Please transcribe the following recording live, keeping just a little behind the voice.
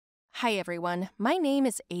Hi everyone, my name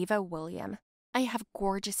is Ava William. I have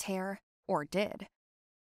gorgeous hair, or did.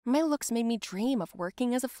 My looks made me dream of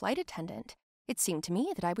working as a flight attendant. It seemed to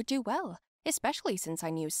me that I would do well, especially since I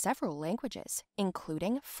knew several languages,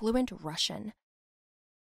 including fluent Russian.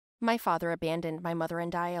 My father abandoned my mother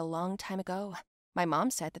and I a long time ago. My mom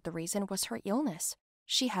said that the reason was her illness.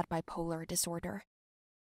 She had bipolar disorder.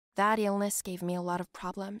 That illness gave me a lot of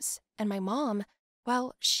problems, and my mom,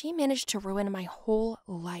 well, she managed to ruin my whole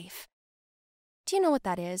life. Do you know what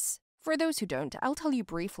that is? For those who don't, I'll tell you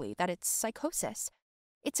briefly that it's psychosis.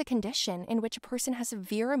 It's a condition in which a person has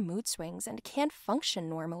severe mood swings and can't function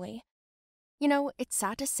normally. You know, it's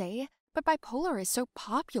sad to say, but bipolar is so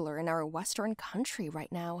popular in our Western country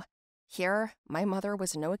right now. Here, my mother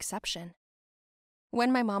was no exception.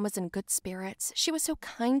 When my mom was in good spirits, she was so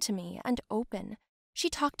kind to me and open. She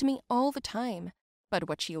talked to me all the time, but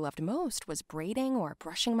what she loved most was braiding or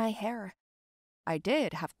brushing my hair. I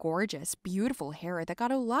did have gorgeous, beautiful hair that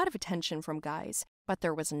got a lot of attention from guys, but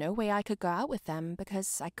there was no way I could go out with them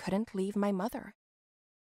because I couldn't leave my mother.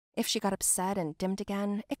 If she got upset and dimmed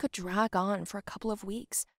again, it could drag on for a couple of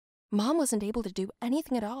weeks. Mom wasn't able to do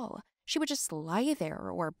anything at all. She would just lie there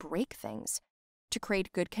or break things. To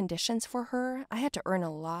create good conditions for her, I had to earn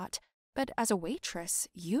a lot, but as a waitress,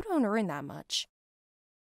 you don't earn that much.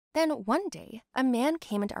 Then one day, a man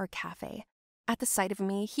came into our cafe. At the sight of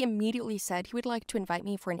me, he immediately said he would like to invite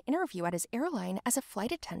me for an interview at his airline as a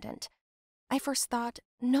flight attendant. I first thought,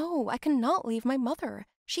 no, I cannot leave my mother.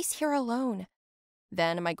 She's here alone.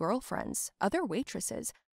 Then my girlfriends, other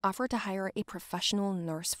waitresses, offered to hire a professional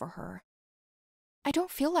nurse for her. I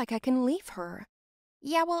don't feel like I can leave her.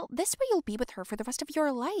 Yeah, well, this way you'll be with her for the rest of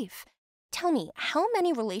your life. Tell me, how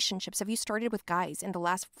many relationships have you started with guys in the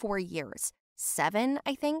last 4 years? 7,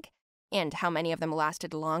 I think? And how many of them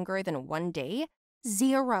lasted longer than 1 day?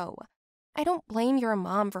 0. I don't blame your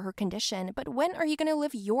mom for her condition, but when are you going to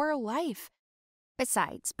live your life?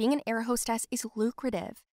 Besides, being an air hostess is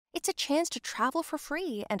lucrative. It's a chance to travel for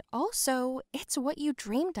free, and also, it's what you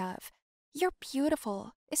dreamed of. You're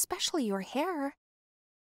beautiful, especially your hair.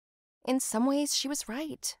 In some ways, she was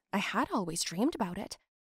right. I had always dreamed about it.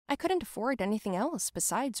 I couldn't afford anything else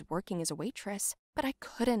besides working as a waitress, but I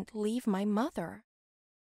couldn't leave my mother.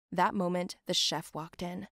 That moment, the chef walked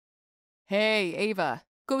in. Hey, Ava,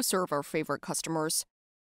 go serve our favorite customers.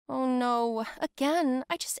 Oh no, again,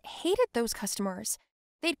 I just hated those customers.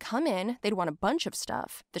 They'd come in, they'd want a bunch of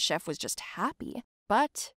stuff. The chef was just happy.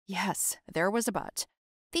 But, yes, there was a but.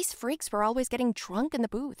 These freaks were always getting drunk in the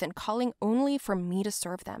booth and calling only for me to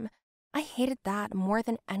serve them. I hated that more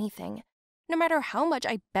than anything. No matter how much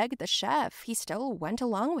I begged the chef, he still went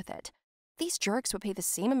along with it. These jerks would pay the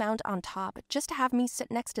same amount on top just to have me sit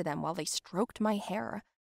next to them while they stroked my hair.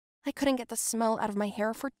 I couldn't get the smell out of my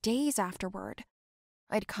hair for days afterward.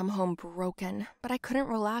 I'd come home broken, but I couldn't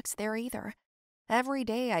relax there either. Every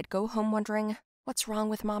day I'd go home wondering, what's wrong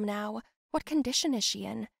with Mom now? What condition is she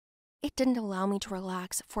in? It didn't allow me to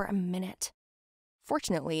relax for a minute.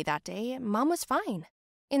 Fortunately, that day, Mom was fine.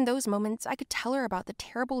 In those moments, I could tell her about the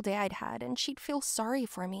terrible day I'd had, and she'd feel sorry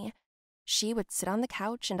for me. She would sit on the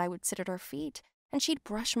couch, and I would sit at her feet, and she'd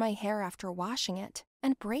brush my hair after washing it,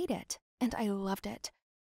 and braid it, and I loved it.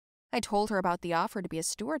 I told her about the offer to be a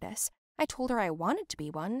stewardess. I told her I wanted to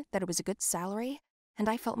be one, that it was a good salary, and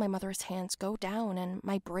I felt my mother's hands go down and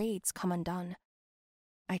my braids come undone.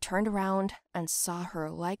 I turned around and saw her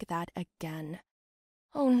like that again.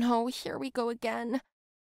 Oh no, here we go again.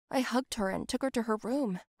 I hugged her and took her to her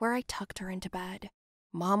room, where I tucked her into bed.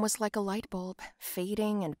 Mom was like a light bulb,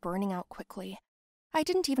 fading and burning out quickly. I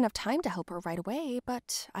didn't even have time to help her right away,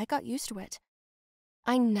 but I got used to it.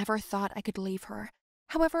 I never thought I could leave her.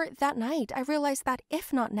 However, that night I realized that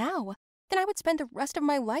if not now, then I would spend the rest of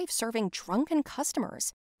my life serving drunken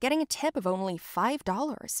customers, getting a tip of only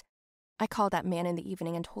 $5. I called that man in the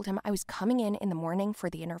evening and told him I was coming in the morning for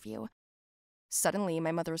the interview. Suddenly,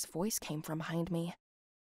 my mother's voice came from behind me.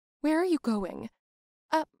 Where are you going?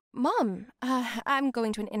 Mom, I'm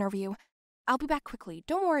going to an interview. I'll be back quickly.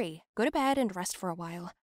 Don't worry. Go to bed and rest for a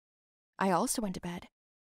while. I also went to bed.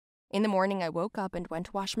 In the morning, I woke up and went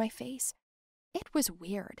to wash my face. It was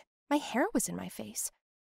weird. My hair was in my face.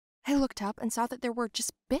 I looked up and saw that there were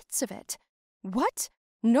just bits of it. What?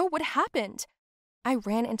 No, what happened? I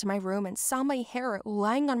ran into my room and saw my hair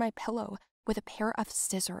lying on my pillow with a pair of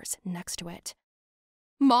scissors next to it.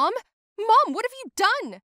 Mom? Mom, what have you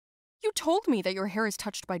done? You told me that your hair is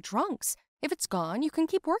touched by drunks. If it's gone, you can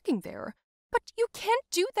keep working there. But you can't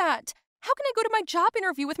do that. How can I go to my job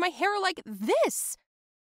interview with my hair like this?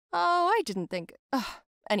 Oh, I didn't think...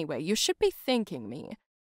 Anyway, you should be thanking me.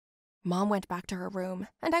 Mom went back to her room,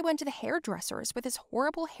 and I went to the hairdresser's with his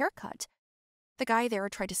horrible haircut. The guy there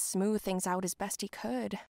tried to smooth things out as best he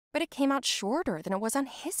could, but it came out shorter than it was on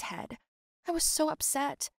his head. I was so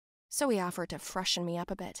upset, so he offered to freshen me up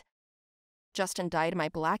a bit. Justin dyed my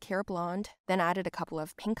black hair blonde, then added a couple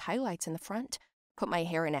of pink highlights in the front, put my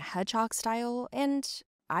hair in a hedgehog style, and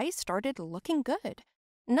I started looking good.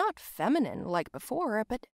 Not feminine like before,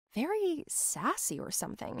 but very sassy or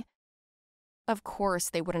something. Of course,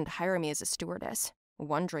 they wouldn't hire me as a stewardess.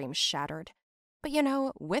 One dream shattered. But you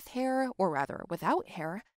know, with hair, or rather without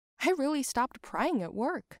hair, I really stopped prying at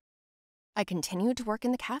work. I continued to work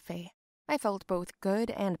in the cafe. I felt both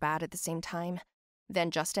good and bad at the same time.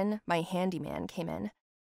 Then Justin, my handyman, came in.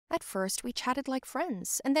 At first, we chatted like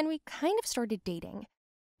friends, and then we kind of started dating.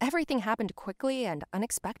 Everything happened quickly and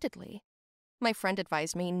unexpectedly. My friend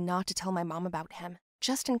advised me not to tell my mom about him,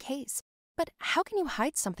 just in case. But how can you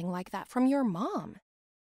hide something like that from your mom?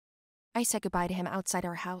 I said goodbye to him outside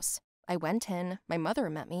our house. I went in, my mother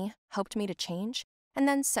met me, helped me to change, and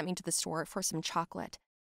then sent me to the store for some chocolate.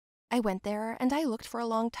 I went there and I looked for a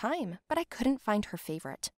long time, but I couldn't find her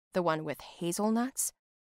favorite, the one with hazelnuts.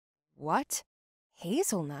 What?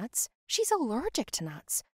 Hazelnuts? She's allergic to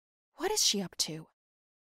nuts. What is she up to?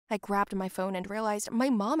 I grabbed my phone and realized my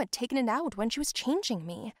mom had taken it out when she was changing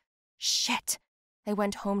me. Shit! I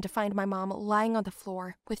went home to find my mom lying on the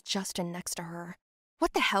floor with Justin next to her.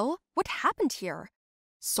 What the hell? What happened here?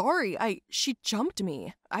 Sorry, she jumped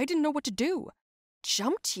me. I didn't know what to do.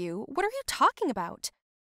 Jumped you? What are you talking about?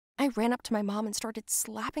 I ran up to my mom and started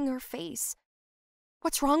slapping her face.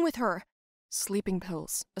 What's wrong with her? Sleeping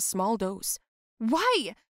pills, a small dose.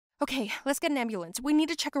 Why? Okay, let's get an ambulance. We need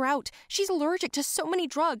to check her out. She's allergic to so many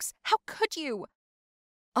drugs. How could you?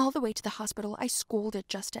 All the way to the hospital, I scolded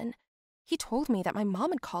Justin. He told me that my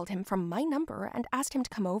mom had called him from my number and asked him to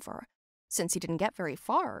come over. Since he didn't get very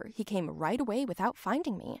far, he came right away without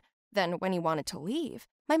finding me. Then, when he wanted to leave,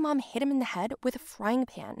 my mom hit him in the head with a frying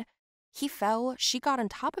pan. He fell, she got on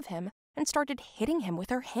top of him, and started hitting him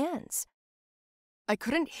with her hands. I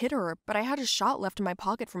couldn't hit her, but I had a shot left in my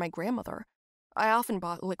pocket for my grandmother. I often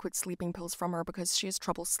bought liquid sleeping pills from her because she has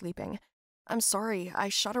trouble sleeping. I'm sorry, I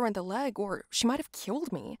shot her in the leg, or she might have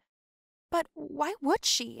killed me. But why would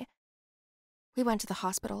she? We went to the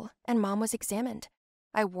hospital, and Mom was examined.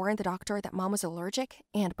 I warned the doctor that Mom was allergic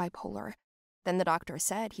and bipolar. Then the doctor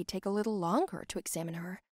said he'd take a little longer to examine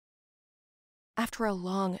her. After a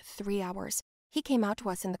long 3 hours, he came out to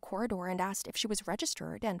us in the corridor and asked if she was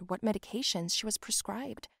registered and what medications she was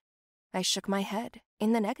prescribed. I shook my head,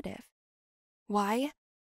 in the negative. Why?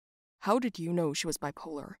 How did you know she was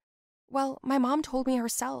bipolar? Well, my mom told me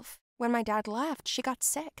herself. When my dad left, she got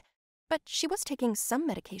sick. But she was taking some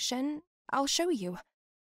medication. I'll show you.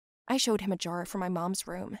 I showed him a jar from my mom's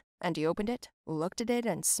room, and he opened it, looked at it,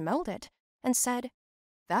 and smelled it, and said,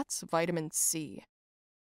 "That's vitamin C."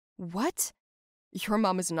 What? Your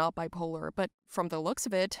mom is not bipolar, but from the looks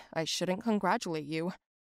of it, I shouldn't congratulate you.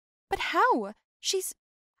 But how?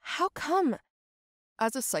 How come?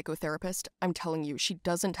 As a psychotherapist, I'm telling you she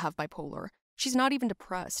doesn't have bipolar. She's not even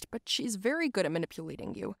depressed, but she's very good at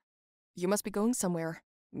manipulating you. You must be going somewhere.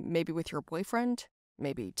 Maybe with your boyfriend?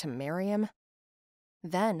 Maybe to marry him?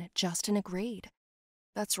 Then Justin agreed.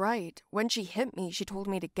 That's right. When she hit me, she told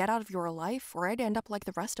me to get out of your life or I'd end up like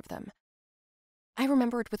the rest of them. I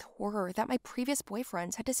remembered with horror that my previous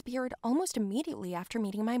boyfriends had disappeared almost immediately after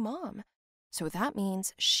meeting my mom. So that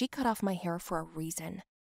means she cut off my hair for a reason.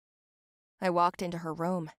 I walked into her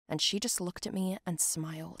room, and she just looked at me and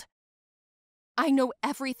smiled. I know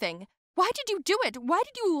everything. Why did you do it? Why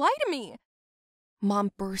did you lie to me?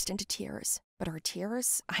 Mom burst into tears, but her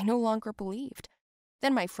tears I no longer believed.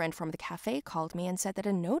 Then my friend from the cafe called me and said that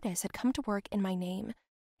a notice had come to work in my name.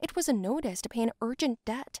 It was a notice to pay an urgent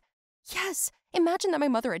debt. Yes, imagine that my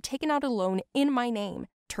mother had taken out a loan in my name.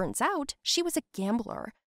 Turns out she was a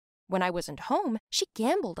gambler. When I wasn't home, she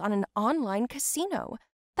gambled on an online casino.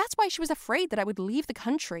 That's why she was afraid that I would leave the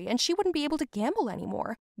country and she wouldn't be able to gamble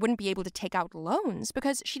anymore, wouldn't be able to take out loans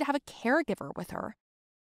because she'd have a caregiver with her.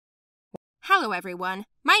 Hello everyone,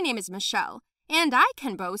 my name is Michelle, and I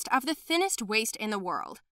can boast of the thinnest waist in the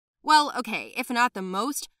world. Well, okay, if not the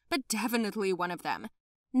most, but definitely one of them.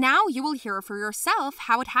 Now you will hear for yourself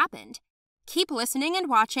how it happened. Keep listening and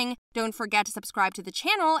watching, don't forget to subscribe to the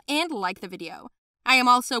channel and like the video. I am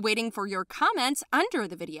also waiting for your comments under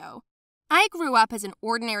the video. I grew up as an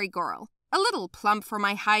ordinary girl, a little plump for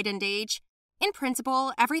my height and age. In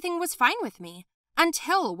principle, everything was fine with me,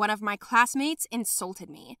 until one of my classmates insulted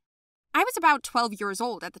me. I was about 12 years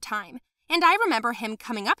old at the time, and I remember him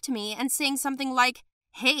coming up to me and saying something like,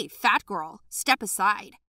 "Hey, fat girl, step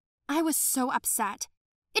aside." I was so upset.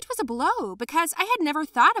 It was a blow because I had never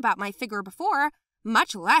thought about my figure before,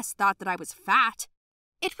 much less thought that I was fat.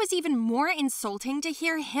 It was even more insulting to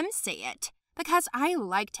hear him say it, because I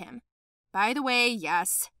liked him. By the way,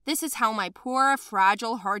 yes, this is how my poor,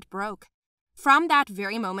 fragile heart broke. From that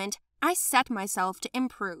very moment, I set myself to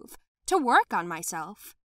improve, to work on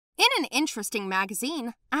myself. In an interesting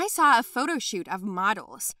magazine, I saw a photo shoot of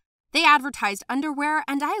models. They advertised underwear,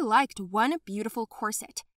 and I liked one beautiful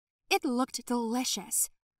corset. It looked delicious.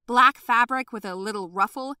 Black fabric with a little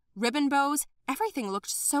ruffle, ribbon bows, everything looked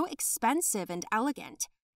so expensive and elegant.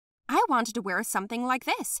 I wanted to wear something like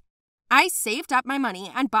this. I saved up my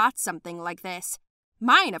money and bought something like this.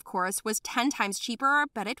 Mine, of course, was 10 times cheaper,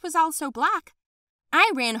 but it was also black.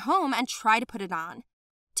 I ran home and tried to put it on.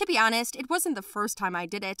 To be honest, it wasn't the first time I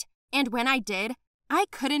did it, and when I did, I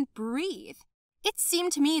couldn't breathe. It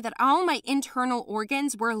seemed to me that all my internal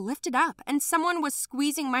organs were lifted up and someone was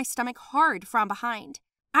squeezing my stomach hard from behind.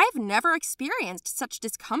 I've never experienced such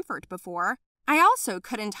discomfort before. I also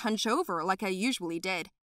couldn't hunch over like I usually did.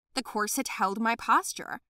 The corset held my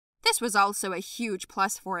posture. This was also a huge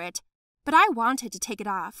plus for it. But I wanted to take it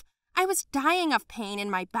off. I was dying of pain in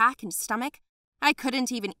my back and stomach. I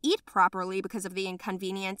couldn't even eat properly because of the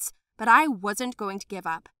inconvenience, but I wasn't going to give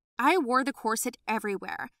up. I wore the corset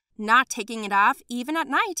everywhere, not taking it off even at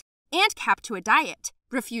night, and kept to a diet,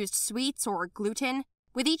 refused sweets or gluten.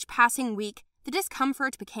 With each passing week, the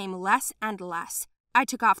discomfort became less and less. I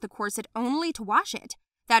took off the corset only to wash it,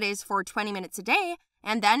 that is for 20 minutes a day,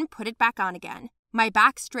 and then put it back on again. My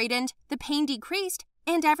back straightened, the pain decreased,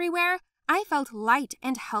 and everywhere, I felt light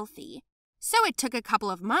and healthy. So it took a couple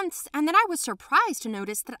of months, and then I was surprised to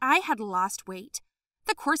notice that I had lost weight.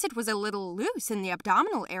 The corset was a little loose in the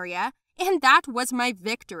abdominal area, and that was my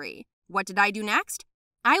victory. What did I do next?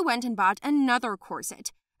 I went and bought another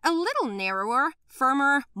corset, a little narrower,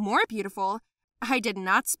 firmer, more beautiful. I did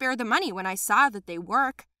not spare the money when I saw that they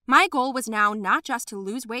work. My goal was now not just to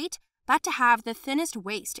lose weight, but to have the thinnest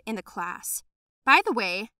waist in the class. By the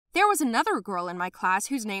way, there was another girl in my class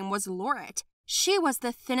whose name was Lauret. She was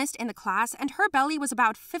the thinnest in the class, and her belly was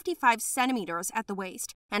about 55 centimeters at the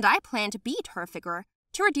waist, and I planned to beat her figure,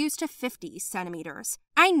 to reduce to 50 centimeters.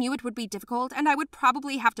 I knew it would be difficult, and I would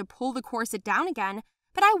probably have to pull the corset down again,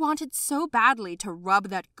 but I wanted so badly to rub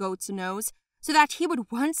that goat's nose, so that he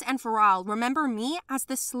would once and for all remember me as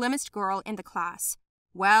the slimmest girl in the class.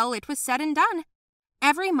 Well, it was said and done.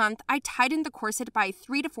 Every month, I tightened the corset by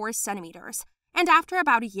 3 to 4 centimeters, and after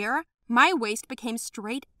about a year, my waist became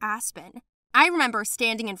straight aspen. I remember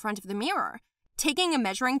standing in front of the mirror, taking a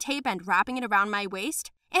measuring tape and wrapping it around my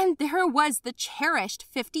waist, and there was the cherished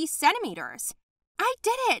 50 centimeters. I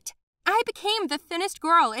did it! I became the thinnest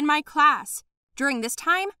girl in my class. During this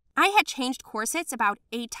time, I had changed corsets about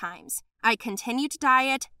 8 times. I continued to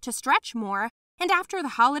diet, to stretch more, and after the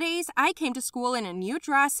holidays, I came to school in a new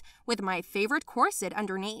dress with my favorite corset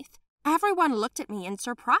underneath. Everyone looked at me in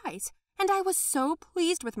surprise, and I was so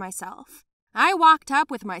pleased with myself. I walked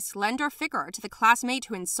up with my slender figure to the classmate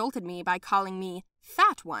who insulted me by calling me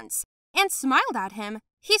fat once, and smiled at him.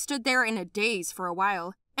 He stood there in a daze for a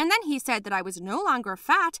while, and then he said that I was no longer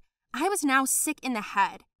fat, I was now sick in the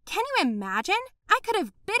head. Can you imagine? I could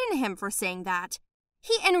have bitten him for saying that.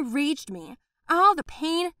 He enraged me. All the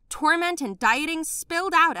pain, torment, and dieting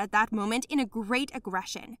spilled out at that moment in a great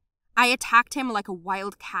aggression. I attacked him like a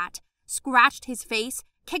wild cat, scratched his face,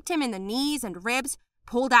 kicked him in the knees and ribs,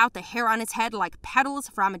 pulled out the hair on his head like petals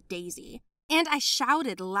from a daisy. And I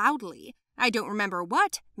shouted loudly. I don't remember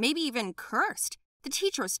what, maybe even cursed. The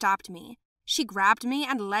teacher stopped me. She grabbed me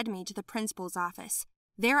and led me to the principal's office.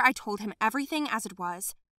 There I told him everything as it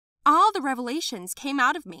was. All the revelations came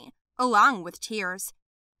out of me, along with tears.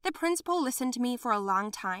 The principal listened to me for a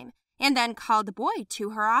long time, and then called the boy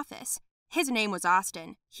to her office. His name was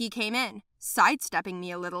Austin. He came in, sidestepping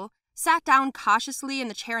me a little, sat down cautiously in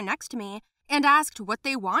the chair next to me, and asked what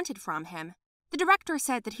they wanted from him. The director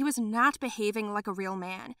said that he was not behaving like a real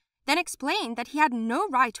man, then explained that he had no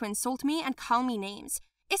right to insult me and call me names,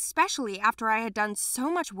 especially after I had done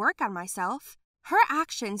so much work on myself. Her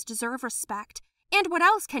actions deserve respect, and what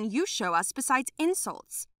else can you show us besides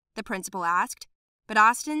insults? The principal asked. But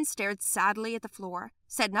Austin stared sadly at the floor,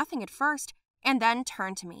 said nothing at first, and then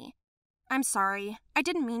turned to me. I'm sorry, I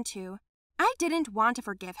didn't mean to. I didn't want to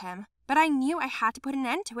forgive him, but I knew I had to put an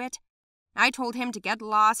end to it. I told him to get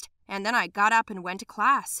lost, and then I got up and went to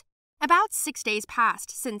class. About 6 days passed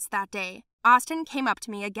since that day. Austin came up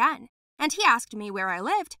to me again, and he asked me where I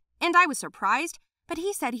lived, and I was surprised, but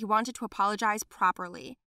he said he wanted to apologize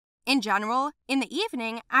properly. In general, in the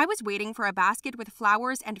evening, I was waiting for a basket with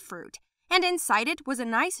flowers and fruit, and inside it was a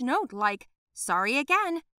nice note like, "Sorry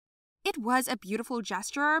again." It was a beautiful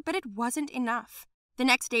gesture, but it wasn't enough. The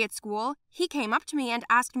next day at school, he came up to me and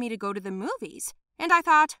asked me to go to the movies, and I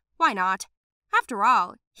thought, why not? After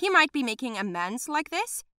all, he might be making amends like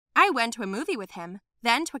this. I went to a movie with him,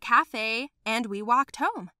 then to a cafe, and we walked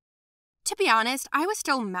home. To be honest, I was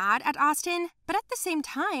still mad at Austin, but at the same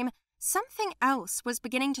time, something else was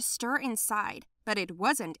beginning to stir inside, but it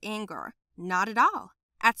wasn't anger. Not at all.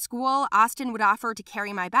 At school, Austin would offer to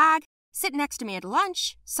carry my bag, sit next to me at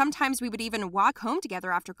lunch. Sometimes we would even walk home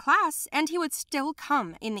together after class, and he would still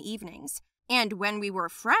come in the evenings. And when we were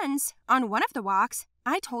friends, on one of the walks,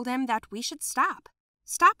 I told him that we should stop.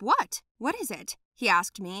 Stop what? What is it? He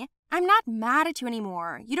asked me. I'm not mad at you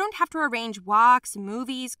anymore. You don't have to arrange walks,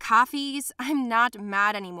 movies, coffees. I'm not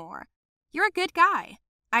mad anymore. You're a good guy,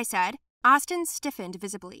 I said. Austin stiffened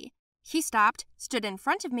visibly. He stopped, stood in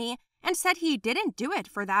front of me, and said he didn't do it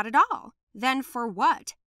for that at all. Then for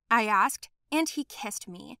what? I asked, and he kissed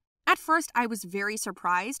me. At first, I was very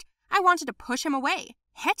surprised. I wanted to push him away,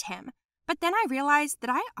 hit him. But then I realized that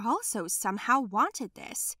I also somehow wanted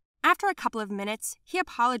this. After a couple of minutes, he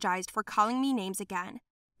apologized for calling me names again.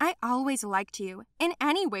 I always liked you, in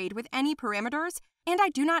any way with any parameters, and I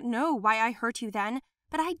do not know why I hurt you then,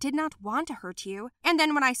 but I did not want to hurt you. And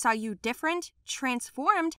then when I saw you different,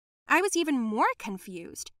 transformed, I was even more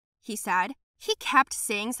confused, he said. He kept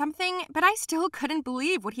saying something, but I still couldn't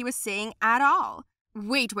believe what he was saying at all.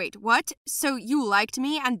 Wait, what? So you liked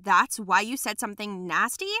me and that's why you said something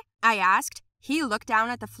nasty? I asked. He looked down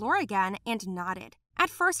at the floor again and nodded. At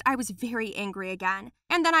first, I was very angry again,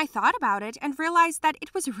 and then I thought about it and realized that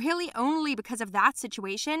it was really only because of that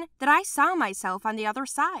situation that I saw myself on the other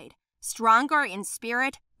side, stronger in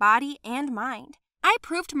spirit, body, and mind. I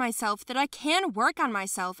proved to myself that I can work on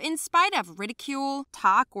myself in spite of ridicule,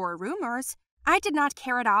 talk, or rumors. I did not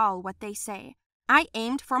care at all what they say. I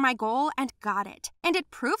aimed for my goal and got it, and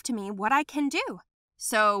it proved to me what I can do.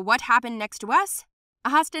 So what happened next to us?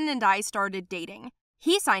 Austin and I started dating.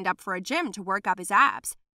 He signed up for a gym to work up his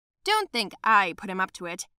abs. Don't think I put him up to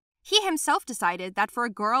it. He himself decided that for a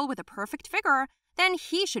girl with a perfect figure, then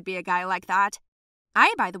he should be a guy like that.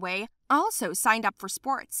 I, by the way, also signed up for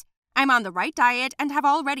sports. I'm on the right diet and have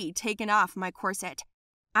already taken off my corset.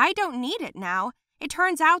 I don't need it now. It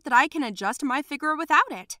turns out that I can adjust my figure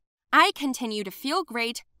without it. I continue to feel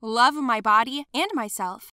great, love my body and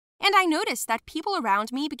myself, and I noticed that people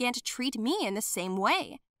around me began to treat me in the same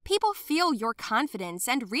way. People feel your confidence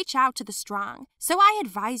and reach out to the strong. So I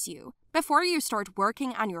advise you, before you start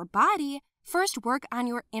working on your body, first work on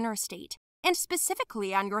your inner state, and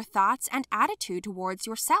specifically on your thoughts and attitude towards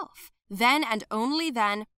yourself. Then and only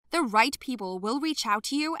then, the right people will reach out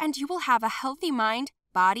to you and you will have a healthy mind,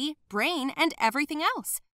 body, brain, and everything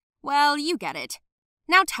else. Well, you get it.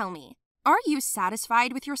 Now tell me, are you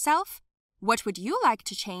satisfied with yourself? What would you like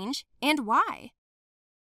to change and why?